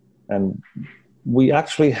 and we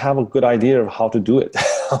actually have a good idea of how to do it,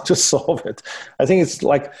 how to solve it. I think it's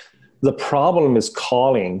like the problem is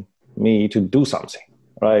calling me to do something,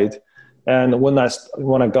 right? And when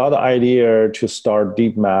I got the idea to start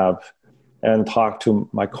DeepMap and talk to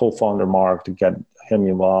my co-founder Mark to get him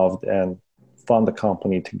involved and fund the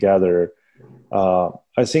company together,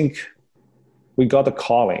 I think we got the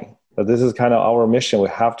calling that this is kind of our mission. We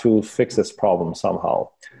have to fix this problem somehow.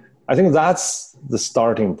 I think that's the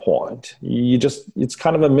starting point. It's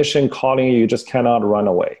kind of a mission calling you. You just cannot run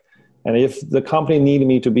away. And if the company need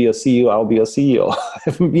me to be a CEO, I'll be a CEO.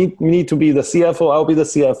 If we need to be the CFO, I'll be the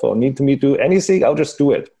CFO. Need me to do anything, I'll just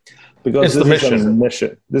do it. Because this is a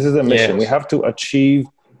mission. This is a mission. Yes. We have to achieve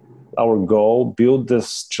our goal, build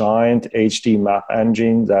this giant HD map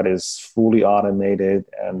engine that is fully automated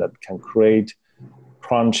and that can create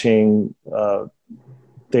crunching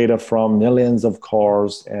data from millions of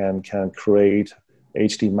cars and can create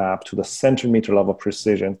HD map to the centimeter level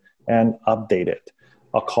precision and update it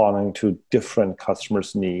according to different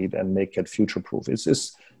customers' need and make it future-proof.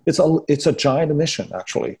 It's a giant mission,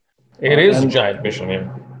 actually. It is a giant mission,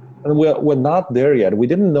 yeah. And we're not there yet. We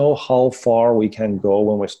didn't know how far we can go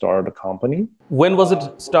when we started the company. When was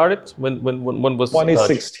it started? When was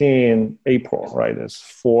 2016 April, right? It's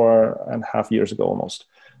 4.5 years ago almost.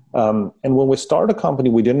 And when we started the company,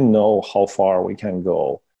 we didn't know how far we can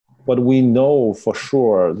go. But we know for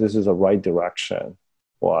sure this is the right direction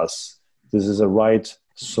for us. This is the right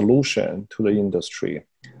solution to the industry.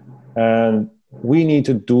 And we need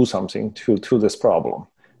to do something to this problem.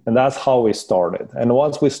 And that's how we started. And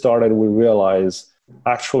once we started, we realized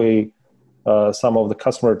actually some of the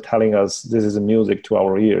customers telling us this is music to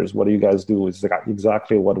our ears. What do you guys do is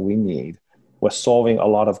exactly what we need. We're solving a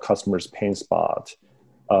lot of customers' pain spot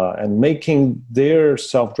and making their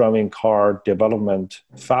self-driving car development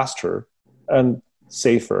faster and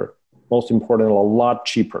safer. Most importantly, a lot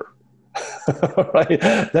cheaper, right?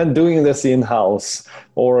 Than doing this in-house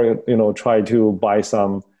or try to buy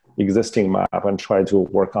some existing map and try to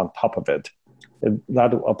work on top of it.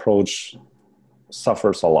 That approach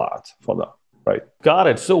suffers a lot for them, right? Got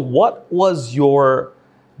it. So what was your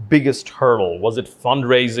biggest hurdle? Was it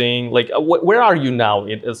fundraising? Like, where are you now?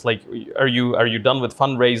 It's like, are you done with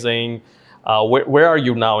fundraising? Where are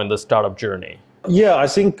you now in the startup journey? Yeah, I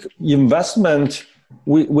think investment,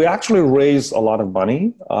 we actually raised a lot of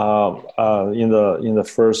money in the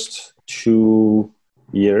first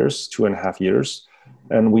 2.5 years.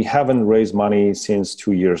 And we haven't raised money since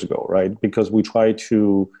 2 years ago, right? Because we try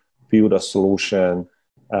to build a solution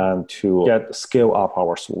and to scale up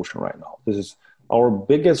our solution right now. This is our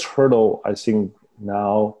biggest hurdle, I think,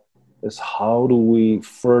 now is how do we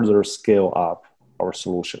further scale up our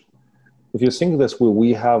solution? If you think this way,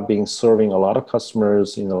 we have been serving a lot of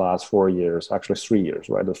customers in the last 4 years, actually 3 years,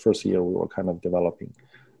 right? The first year we were kind of developing.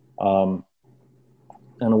 And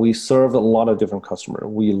we served a lot of different customers.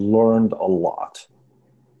 We learned a lot.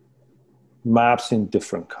 Maps in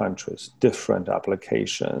different countries, different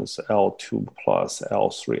applications, L2+,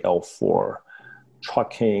 L3, L4,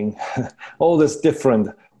 trucking, all these different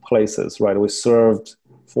places, right? We served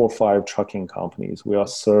 4 or 5 trucking companies. We are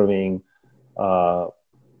serving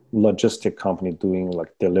logistic company doing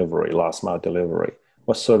like delivery, last mile delivery.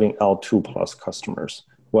 We're serving L2+ customers.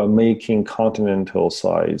 We're making continental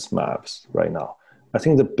size maps right now. I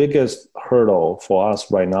think the biggest hurdle for us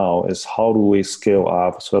right now is how do we scale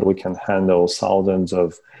up so that we can handle thousands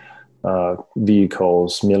of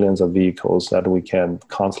vehicles, millions of vehicles that we can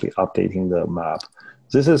constantly updating the map.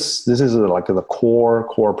 This is like the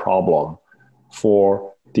core problem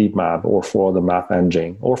for DeepMap or for the map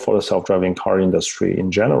engine or for the self-driving car industry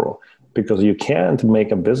in general, because you can't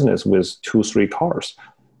make a business with 2-3 cars,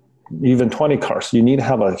 even 20 cars. You need to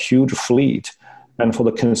have a huge fleet. And for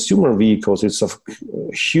the consumer vehicles, it's a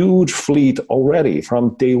huge fleet already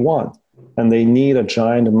from day one. And they need a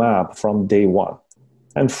giant map from day one,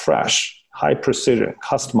 and fresh, high precision,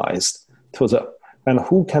 customized to the, and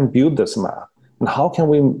who can build this map? And how can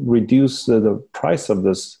we reduce the price of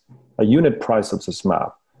this, a unit price of this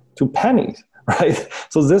map to pennies, right?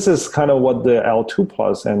 So this is kind of what the L2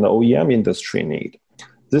 Plus and the OEM industry need.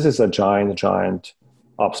 This is a giant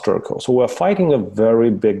obstacle. So we're fighting a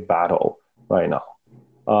very big battle right now.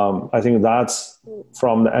 I think that's,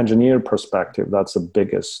 from the engineer perspective, that's the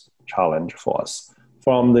biggest challenge for us.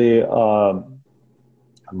 From the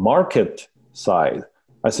market side,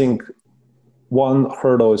 I think one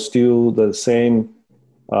hurdle is still the same.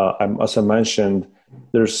 As I mentioned,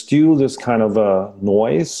 there's still this kind of a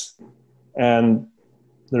noise, and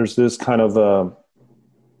there's this kind of a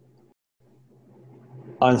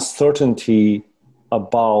uncertainty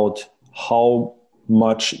about how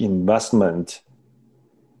much investment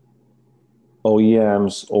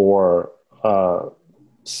OEMs or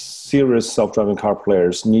serious self-driving car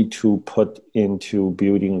players need to put into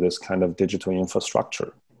building this kind of digital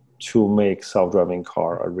infrastructure to make self-driving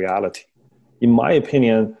car a reality. In my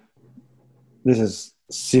opinion, this is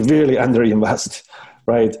severely underinvested,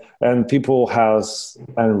 right? And people have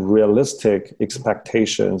unrealistic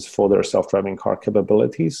expectations for their self-driving car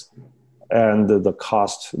capabilities and the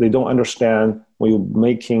cost. They don't understand when you're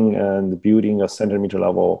making and building a centimeter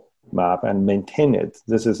level map and maintain it.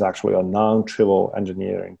 This is actually a non-trivial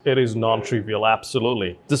engineering. It is non-trivial,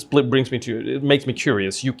 absolutely. This brings me to, it makes me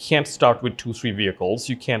curious. You can't start with 2-3 vehicles.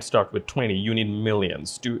 You can't start with 20. You need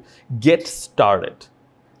millions to get started.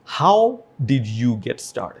 How did you get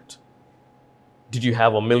started? Did you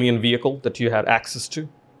have 1 million vehicle that you had access to?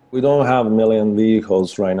 We don't have 1 million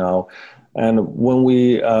vehicles right now. And when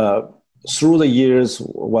we, through the years,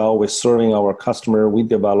 while we're serving our customer, we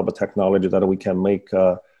develop a technology that we can make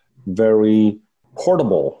very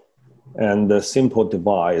portable and a simple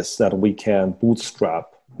device that we can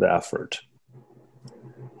bootstrap the effort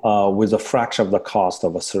with a fraction of the cost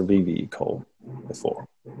of a survey vehicle before.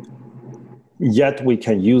 Yet we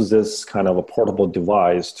can use this kind of a portable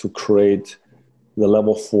device to create the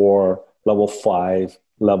level 4, level 5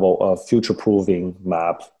 level of future-proofing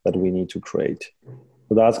map that we need to create.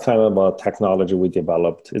 So that's kind of a technology we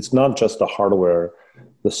developed. It's not just the hardware,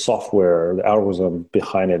 the software, the algorithm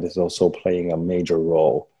behind it is also playing a major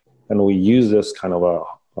role. And we use this kind of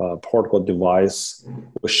a portable device,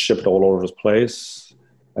 we ship it all over the place,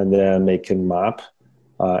 and then make a map.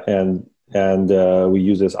 And we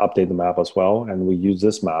use this update the map as well, and we use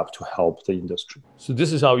this map to help the industry. So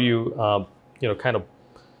this is how you,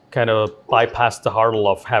 kind of bypass the hurdle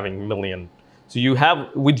of having million. So you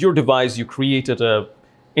have, with your device, you created a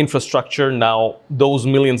infrastructure. Now those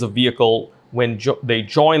millions of vehicle, when they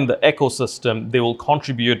join the ecosystem, they will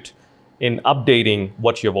contribute in updating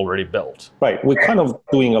what you've already built. Right. We're kind of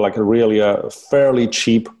doing like a really fairly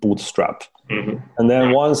cheap bootstrap. Mm-hmm. And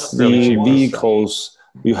then once the vehicles,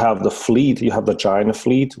 you have the fleet, you have the giant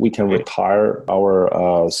fleet, we can retire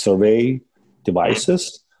our survey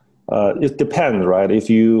devices. It depends, right? If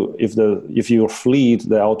your fleet,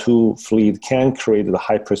 the L2 fleet, can create the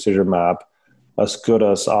high precision map as good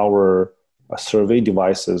as our survey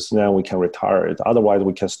devices, then we can retire it. Otherwise,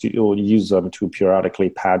 we can still use them to periodically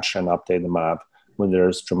patch and update the map when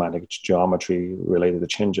there's dramatic geometry related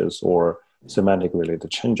changes or semantic related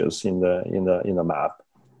changes in the map.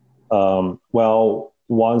 Well,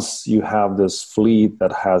 once you have this fleet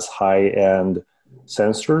that has high-end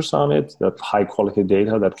sensors on it, that high quality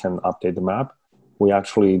data that can update the map, we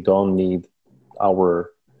actually don't need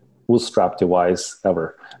our bootstrap device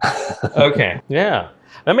ever. Okay, yeah,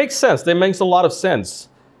 that makes sense. That makes a lot of sense.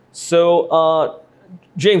 So,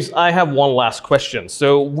 James, I have one last question.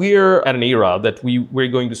 So we're at an era that we're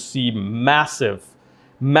going to see massive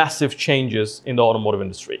changes in the automotive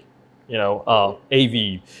industry. You know,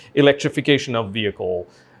 AV, electrification of vehicle,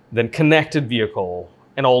 then connected vehicle,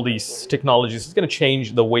 and all these technologies is going to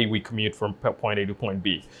change the way we commute from point A to point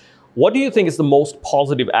B. What do you think is the most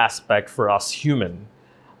positive aspect for us human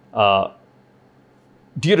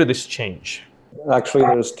due to this change? Actually,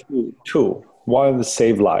 there's two. One is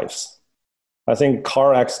save lives. I think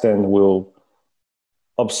car accident will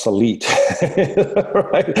obsolete.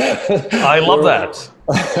 Right? I love that.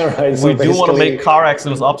 Right. So we do want to make car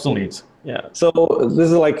accidents obsolete. Yeah. So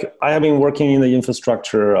this is like, I have been working in the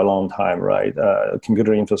infrastructure a long time, right?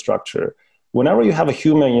 Computer infrastructure. Whenever you have a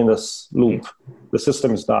human in this loop, the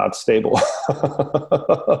system is not stable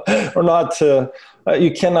or not.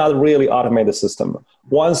 You cannot really automate the system.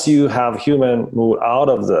 Once you have human move out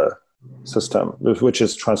of the system, which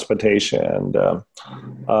is transportation, and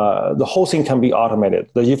the whole thing can be automated.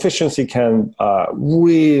 The efficiency can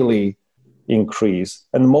really increase,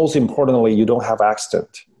 and most importantly, you don't have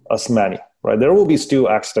accident as many. Right? There will be still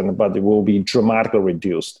accident, but it will be dramatically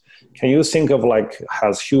reduced. Can you think of like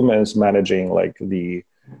as humans managing like the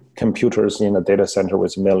computers in a data center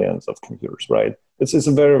with millions of computers, right? It's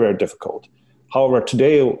very, very difficult. However,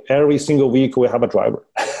 today, every single vehicle will have a driver,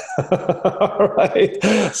 right?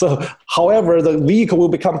 So, however, the vehicle will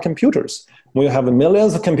become computers. We have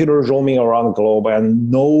millions of computers roaming around the globe and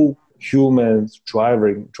no humans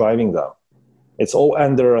driving them. It's all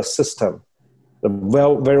under a system, a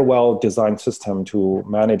very well-designed system to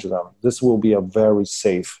manage them. This will be a very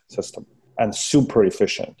safe system and super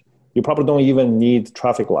efficient. You probably don't even need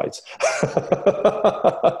traffic lights,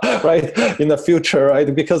 right? In the future,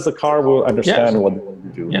 right? Because the car will understand what they want to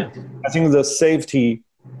do. Yeah. I think the safety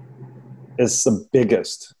is the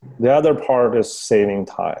biggest. The other part is saving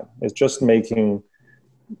time. It's just making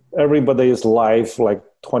everybody's life like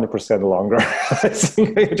 20% longer. I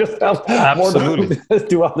think you just have more to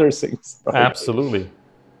do other things. Right? Absolutely.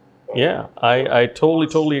 Yeah, I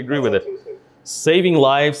totally agree with it. Saving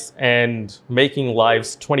lives and making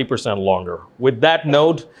lives 20% longer. With that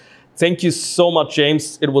note, thank you so much,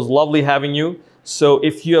 James. It was lovely having you. So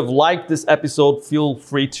if you have liked this episode, feel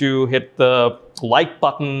free to hit the like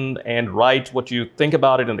button and write what you think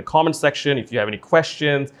about it in the comment section. If you have any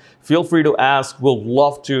questions, feel free to ask. We'll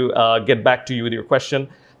love to get back to you with your question.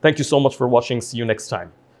 Thank you so much for watching. See you next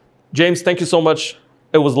time. James, thank you so much.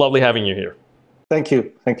 It was lovely having you here. Thank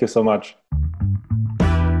you. Thank you so much.